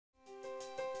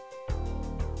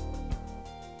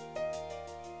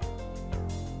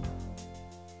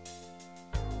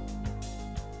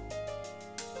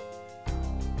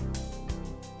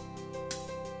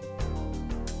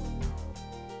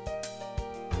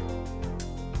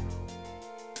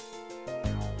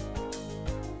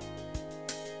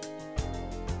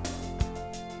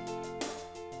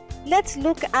let's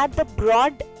look at the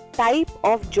broad type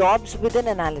of jobs within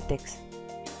analytics.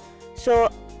 So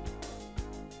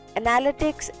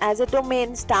analytics as a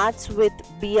domain starts with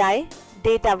BI,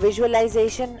 data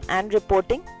visualization and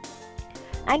reporting,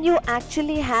 and you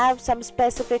actually have some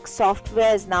specific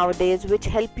softwares nowadays which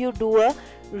help you do a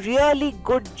really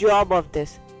good job of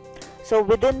this. So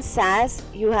within SAS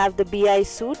you have the BI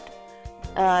suite,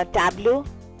 Tableau,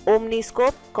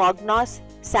 Omniscope, Cognos,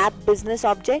 SAP Business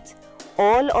Objects.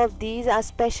 All of these are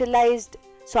specialized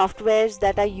softwares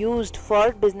that are used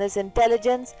for business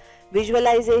intelligence,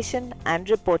 visualization and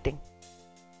reporting.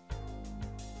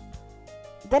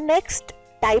 The next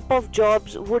type of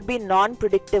jobs would be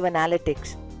non-predictive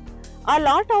analytics. A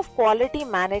lot of quality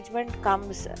management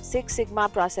comes, Six Sigma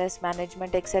process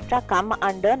management, etc. come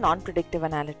under non-predictive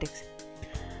analytics.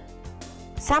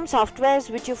 Some softwares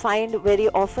which you find very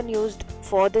often used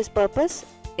for this purpose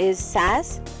is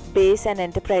SAS, Base and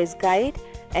Enterprise Guide,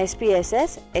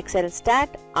 SPSS, Excel Stat,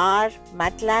 R,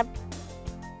 MATLAB.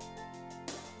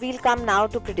 We'll come now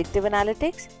to predictive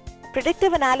analytics.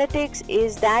 Predictive analytics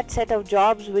is that set of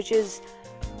jobs which is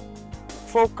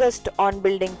focused on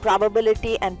building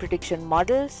probability and prediction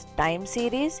models, time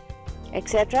series,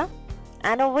 etc.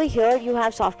 And over here you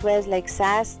have softwares like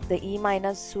SAS, the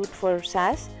E- suite for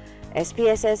SAS,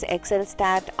 SPSS, Excel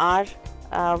Stat, R,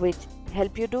 which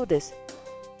help you do this.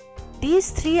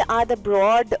 These three are the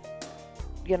broad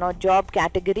job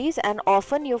categories, and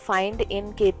often you find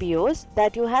in KPOs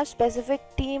that you have specific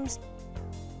teams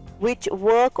which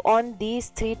work on these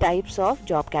three types of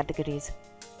job categories.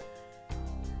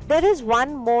 There is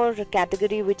one more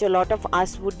category which a lot of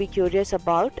us would be curious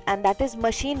about, and that is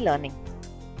machine learning.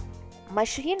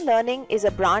 Machine learning is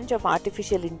a branch of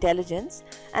artificial intelligence,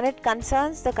 and it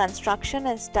concerns the construction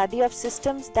and study of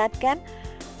systems that can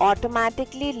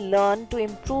automatically learn to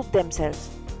improve themselves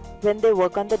when they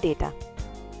work on the data.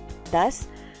 Thus,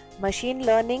 machine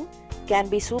learning can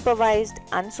be supervised,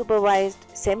 unsupervised,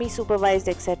 semi-supervised,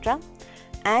 etc.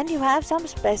 And you have some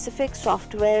specific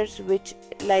softwares which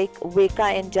like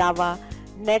Weka in Java,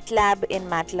 NetLab in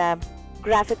MATLAB,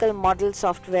 graphical model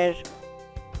software.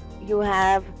 You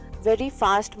have very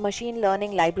fast machine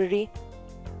learning library,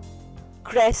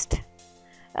 Crest,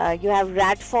 you have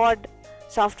Radford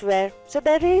software. So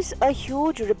there is a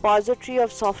huge repository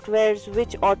of softwares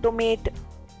which automate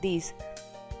these.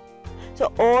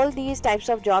 So all these types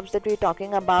of jobs that we were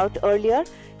talking about earlier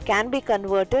can be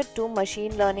converted to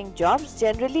machine learning jobs.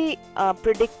 Generally,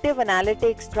 predictive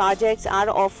analytics projects are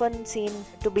often seen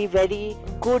to be very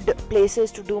good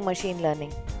places to do machine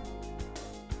learning.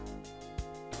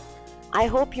 I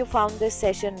hope you found this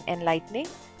session enlightening.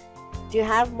 Do you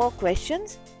have more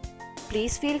questions?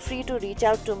 Please feel free to reach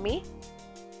out to me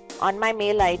on my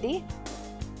mail ID.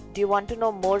 Do you want to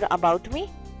know more about me?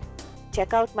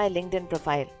 Check out my LinkedIn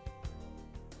profile.